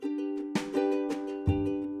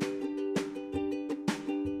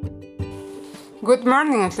Good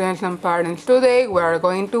morning, students and parents. Today we are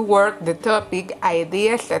going to work the topic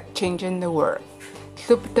Ideas that Change the World.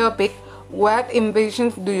 Subtopic What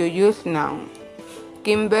inventions do you use now?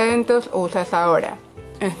 ¿Qué inventos usas ahora?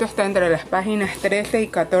 Esto está entre las páginas 13 y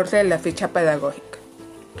 14 de la ficha pedagógica.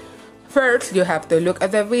 First, you have to look at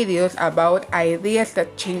the videos about ideas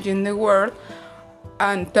that change the world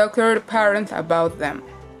and talk to your parents about them.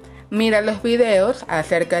 Mira los videos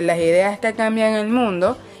acerca de las ideas que cambian el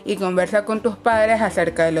mundo y conversa con tus padres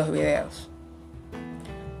acerca de los videos.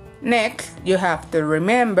 Next, you have to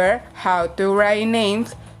remember how to write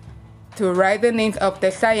the names of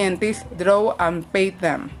the scientists, draw and paint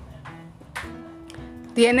them.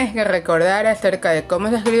 Tienes que recordar acerca de cómo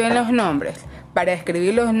se escriben los nombres. Para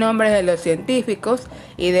escribir los nombres de los científicos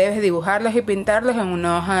y debes dibujarlos y pintarlos en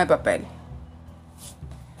una hoja de papel.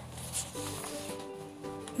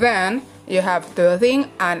 Then, you have to think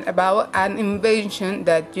about an invention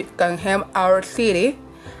that can help our city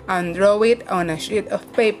and draw it on a sheet of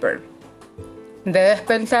paper. Debes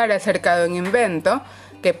pensar acerca de un invento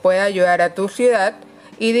que pueda ayudar a tu ciudad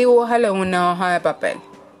y dibújalo en una hoja de papel.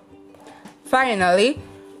 Finally,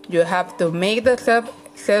 you have to make the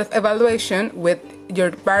self-evaluation with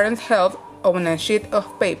your parents' help on a sheet of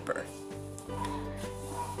paper.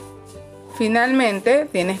 Finalmente,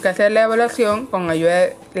 tienes que hacer la autoevaluación con la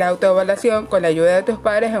ayuda de tus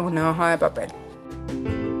padres en una hoja de papel.